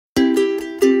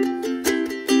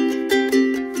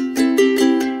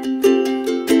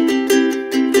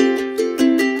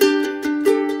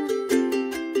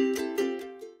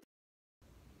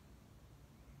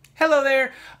Hello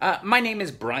there. My name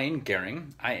is Brian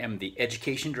Gehring. I am the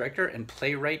Education Director and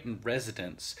Playwright in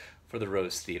Residence for the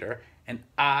Rose Theater, and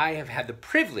I have had the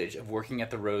privilege of working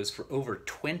at the Rose for over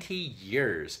 20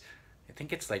 years. I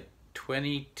think it's like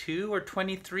 22 or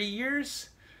 23 years,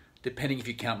 depending if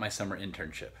you count my summer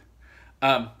internship.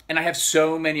 And I have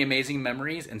so many amazing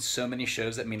memories and so many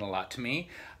shows that mean a lot to me.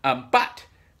 But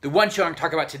the one show I'm going to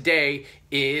talk about today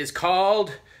is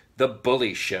called The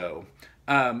Bully Show.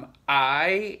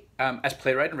 As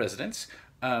playwright in residence,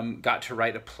 got to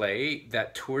write a play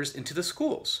that tours into the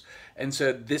schools. And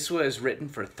so this was written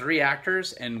for 3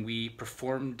 actors, and we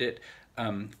performed it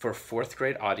for 4th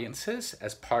grade audiences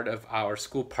as part of our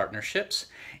school partnerships.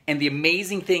 And the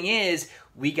amazing thing is,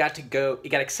 it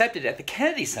got accepted at the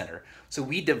Kennedy Center. So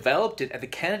we developed it at the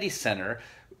Kennedy Center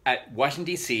at Washington,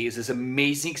 D.C. It was this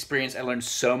amazing experience. I learned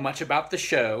so much about the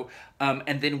show.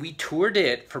 And then we toured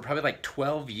it for probably like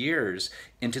 12 years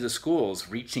into the schools,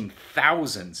 reaching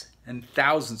thousands and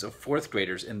thousands of 4th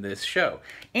graders in this show.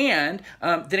 And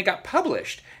then it got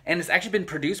published. And it's actually been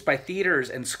produced by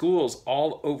theaters and schools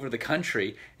all over the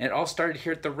country. And it all started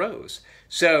here at the Rose.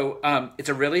 So it's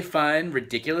a really fun,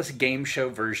 ridiculous game show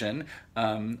version.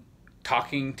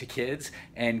 Talking to kids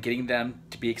and getting them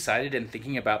to be excited and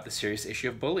thinking about the serious issue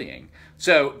of bullying.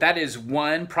 So that is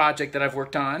one project that I've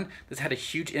worked on that's had a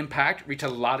huge impact, reached a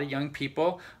lot of young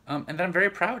people, and that I'm very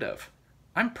proud of.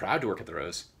 I'm proud to work at the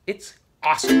Rose. It's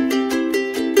awesome.